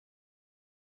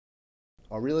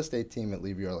Our real estate team at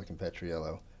Levy, Ehrlich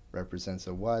Petriello represents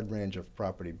a wide range of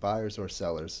property buyers or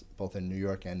sellers, both in New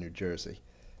York and New Jersey.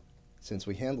 Since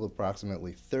we handle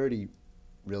approximately 30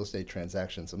 real estate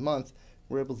transactions a month,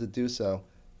 we're able to do so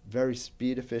very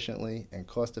speed efficiently and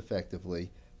cost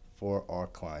effectively for our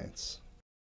clients.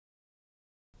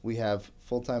 We have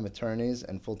full-time attorneys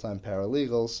and full-time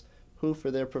paralegals who,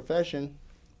 for their profession,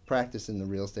 practice in the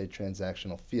real estate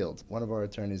transactional field. One of our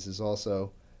attorneys is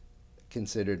also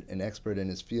considered an expert in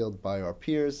his field by our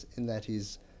peers in that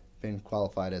he's been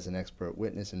qualified as an expert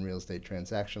witness in real estate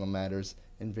transactional matters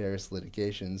in various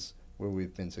litigations where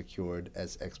we've been secured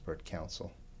as expert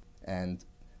counsel. And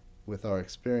with our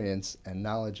experience and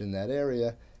knowledge in that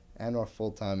area and our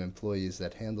full-time employees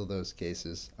that handle those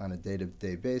cases on a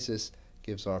day-to-day basis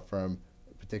gives our firm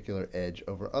a particular edge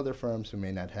over other firms who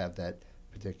may not have that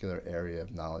particular area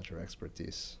of knowledge or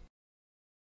expertise.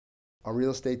 Our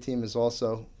real estate team is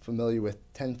also familiar with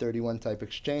 1031 type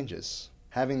exchanges.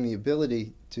 Having the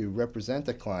ability to represent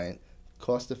a client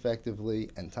cost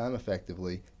effectively and time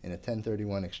effectively in a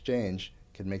 1031 exchange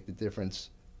can make the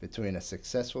difference between a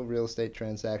successful real estate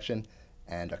transaction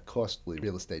and a costly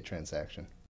real estate transaction.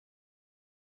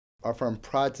 Our firm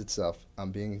prides itself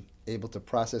on being able to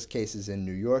process cases in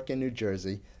New York and New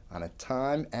Jersey on a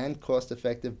time and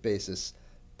cost-effective basis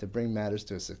to bring matters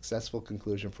to a successful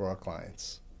conclusion for our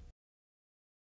clients.